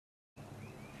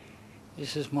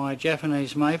This is my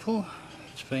Japanese maple.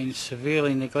 It's been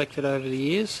severely neglected over the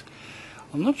years.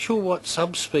 I'm not sure what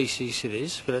subspecies it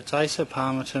is, but it's Acer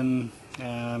palmatum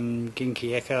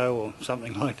Ginki Echo or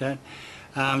something like that.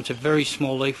 It's a very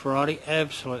small leaf variety,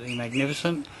 absolutely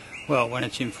magnificent. Well, when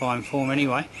it's in fine form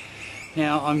anyway.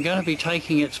 Now I'm going to be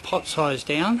taking its pot size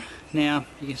down. Now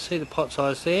you can see the pot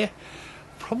size there.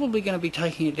 Probably going to be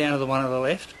taking it down to the one on the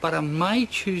left, but I may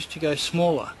choose to go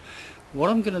smaller. What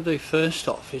I'm going to do first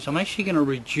off is I'm actually going to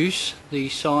reduce the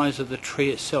size of the tree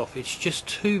itself. It's just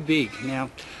too big. Now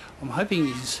I'm hoping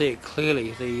you can see it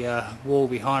clearly. The wall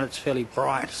behind it's fairly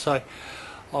bright, so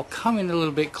I'll come in a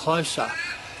little bit closer.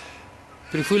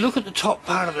 But if we look at the top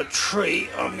part of the tree,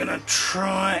 I'm going to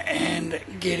try and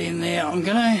get in there. I'm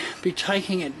going to be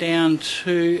taking it down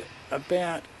to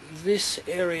about this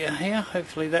area here.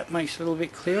 Hopefully that makes it a little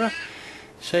bit clearer.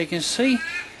 So you can see,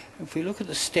 if we look at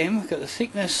the stem, we've got the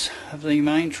thickness of the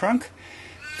main trunk,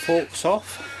 forks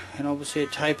off, and obviously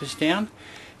it tapers down.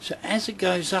 So as it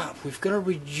goes up, we've got to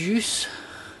reduce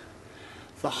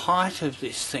the height of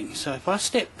this thing. So if I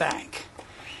step back,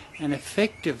 and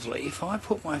effectively, if I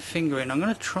put my finger in, I'm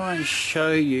going to try and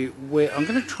show you where, I'm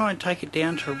going to try and take it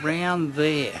down to around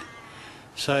there.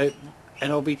 So,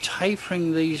 and I'll be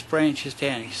tapering these branches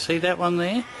down. You see that one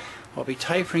there? I'll be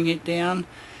tapering it down.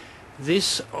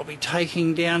 This I'll be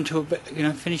taking down to about,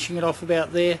 finishing it off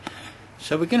about there.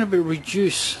 So we're going to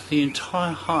reduce the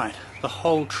entire height, the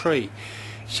whole tree.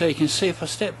 So you can see if I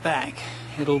step back,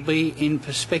 it'll be in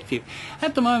perspective.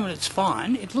 At the moment it's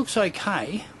fine, it looks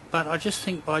okay, but I just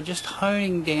think by just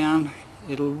honing down,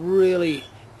 it'll really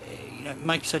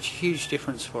make such a huge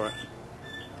difference for it.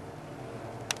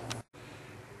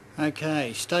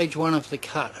 Okay, stage one of the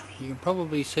cut. You can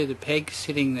probably see the peg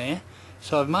sitting there.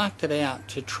 So I've marked it out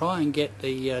to try and get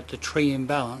the tree in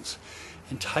balance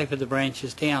and taper the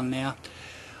branches down. Now,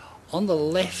 on the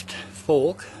left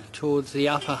fork towards the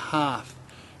upper half,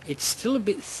 it's still a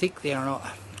bit thick there, and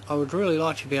I would really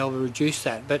like to be able to reduce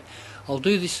that, but I'll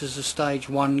do this as a stage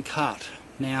one cut.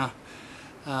 Now,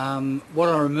 what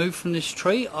I remove from this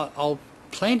tree, I'll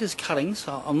plant as cuttings.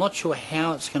 I'm not sure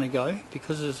how it's going to go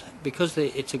because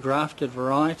it's a grafted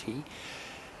variety.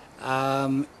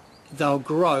 They'll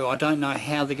grow. I don't know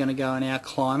how they're going to go in our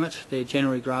climate. They're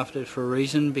generally grafted for a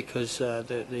reason, because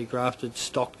the grafted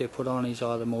stock they're put on is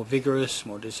either more vigorous,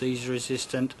 more disease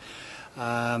resistant,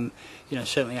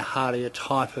 certainly a hardier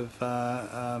type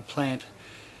of plant.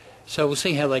 So we'll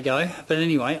see how they go. But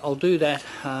anyway, I'll do that.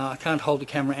 I can't hold the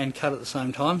camera and cut at the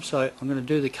same time, so I'm going to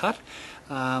do the cut.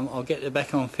 I'll get it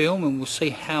back on film and we'll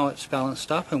see how it's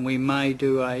balanced up, and we may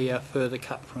do a further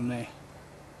cut from there.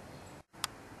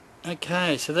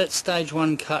 Okay, so that's stage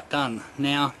one cut done.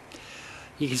 Now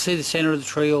you can see the centre of the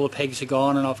tree, all the pegs are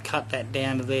gone, and I've cut that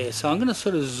down to there. So I'm going to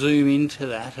sort of zoom into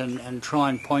that and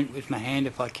try and point with my hand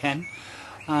if I can.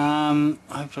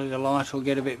 Hopefully the light will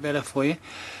get a bit better for you.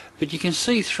 But you can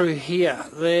see through here,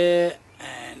 there,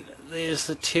 and there's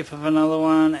the tip of another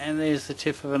one, and there's the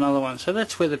tip of another one. So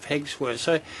that's where the pegs were.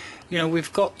 So,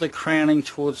 we've got the crowning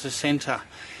towards the centre.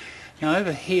 Now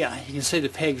over here you can see the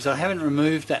pegs. I haven't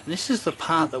removed that, and this is the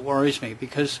part that worries me,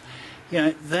 because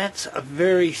that's a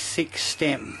very thick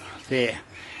stem there,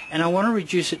 and I want to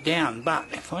reduce it down. But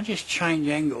if I just change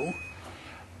angle,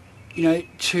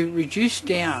 to reduce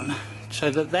down so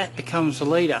that that becomes the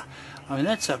leader, I mean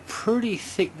that's a pretty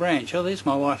thick branch. Oh, there's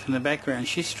my wife in the background.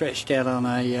 She's stretched out on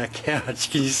a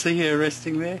couch. Can you see her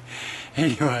resting there?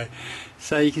 Anyway,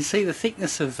 so you can see the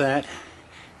thickness of that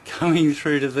coming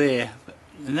through to there,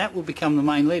 and that will become the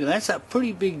main leader. That's a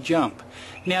pretty big jump.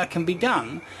 Now it can be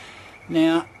done.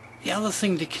 Now the other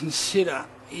thing to consider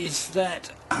is that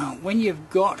when you've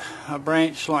got a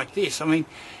branch like this, I mean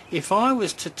if I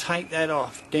was to take that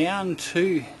off down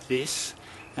to this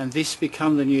and this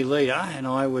become the new leader, and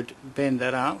I would bend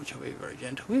that up, which I'll be very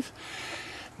gentle with,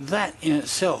 that in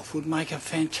itself would make a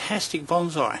fantastic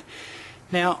bonsai.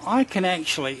 Now I can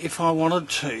actually, if I wanted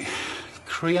to,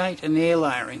 create an air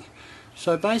layering.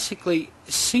 So basically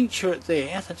cincture it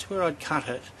there, that's where I'd cut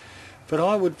it, but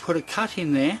I would put a cut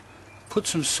in there, put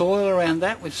some soil around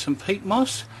that with some peat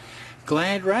moss,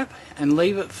 glad wrap, and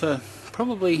leave it for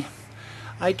probably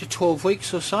 8 to 12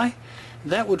 weeks or so.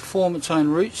 That would form its own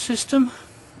root system,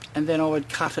 and then I would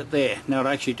cut it there. Now I'd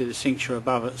actually do the cincture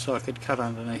above it so I could cut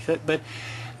underneath it, but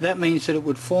that means that it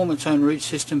would form its own root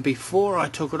system before I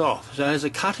took it off. So as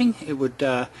a cutting it would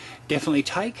definitely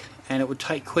take, and it would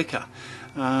take quicker.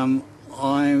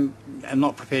 I am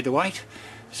not prepared to wait,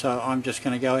 so I'm just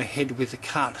going to go ahead with the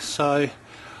cut. So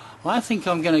I think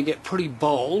I'm going to get pretty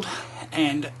bold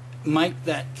and make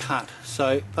that cut.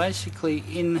 So basically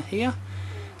in here,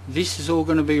 this is all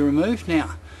going to be removed.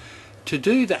 Now To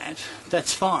do that,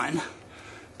 that's fine,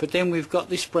 but then we've got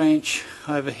this branch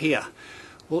over here.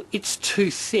 Well, it's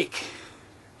too thick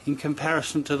in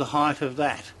comparison to the height of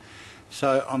that,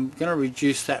 so I'm going to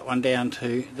reduce that one down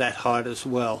to that height as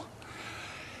well.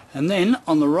 And then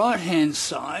on the right hand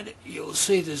side you'll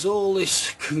see there's all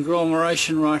this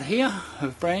conglomeration right here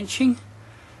of branching.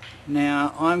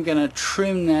 Now I'm going to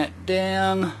trim that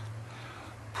down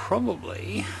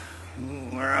probably,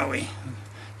 where are we?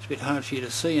 It's a bit hard for you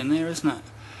to see in there, isn't it?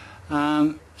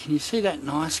 Can you see that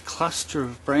nice cluster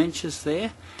of branches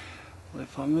there? Well,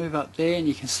 if I move up there and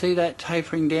you can see that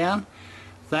tapering down,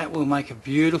 that will make a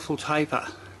beautiful taper.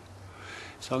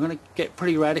 So I'm going to get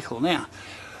pretty radical. Now,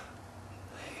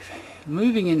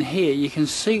 moving in here, you can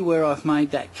see where I've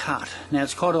made that cut. Now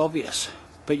it's quite obvious,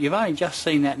 but you've only just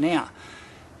seen that now.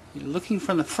 You're looking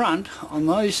from the front on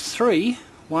those three,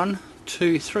 1,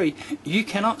 2, 3, you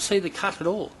cannot see the cut at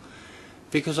all,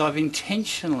 because I've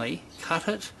intentionally cut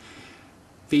it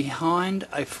behind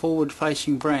a forward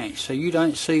facing branch, so you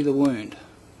don't see the wound.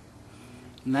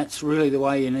 And that's really the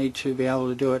way you need to be able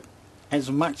to do it, as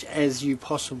much as you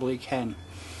possibly can.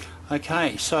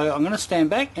 Okay, so I'm going to stand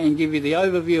back and give you the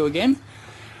overview again,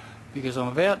 because I'm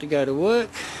about to go to work,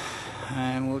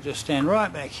 and we'll just stand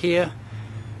right back here.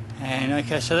 And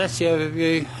okay, so that's the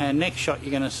overview, and next shot you're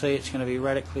going to see it's going to be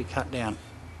radically cut down.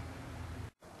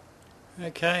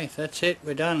 Okay, that's it,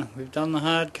 we're done. We've done the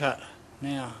hard cut.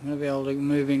 Now I'm going to be able to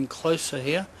move in closer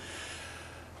here.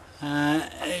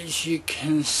 As you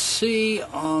can see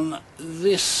on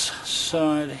this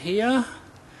side here,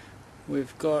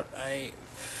 we've got a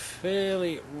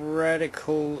fairly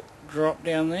radical drop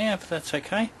down there, if that's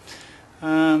okay.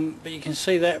 But you can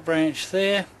see that branch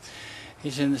there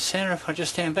is in the center. If I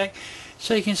just stand back,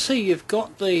 so you can see you've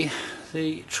got the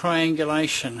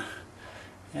triangulation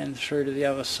and through to the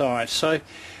other side. So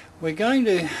we're going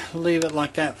to leave it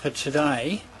like that for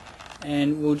today,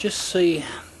 and we'll just see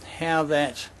how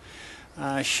that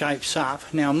shapes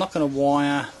up. Now I'm not going to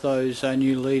wire those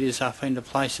new leaders up into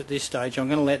place at this stage. I'm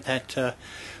going to let that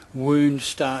wound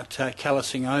start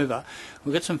callousing over.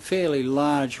 We've got some fairly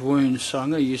large wounds, so I'm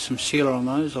going to use some sealer on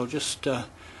those. I'll just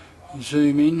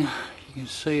zoom in. You can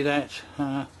see that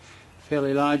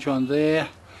fairly large one there,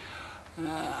 and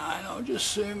I'll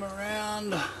just zoom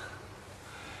around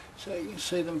so you can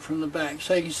see them from the back.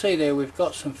 So you can see there we've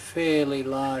got some fairly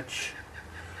large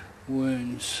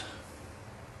wounds.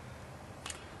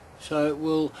 So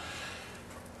we'll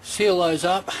seal those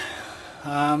up.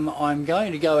 I'm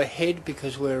going to go ahead,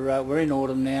 because we're in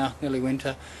autumn now, nearly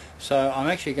winter, so I'm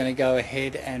actually going to go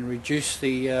ahead and reduce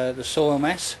the soil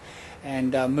mass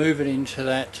and move it into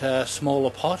that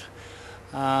smaller pot,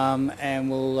 and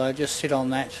we'll just sit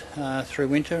on that through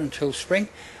winter until spring,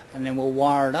 and then we'll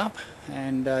wire it up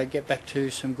and get back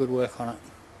to some good work on it.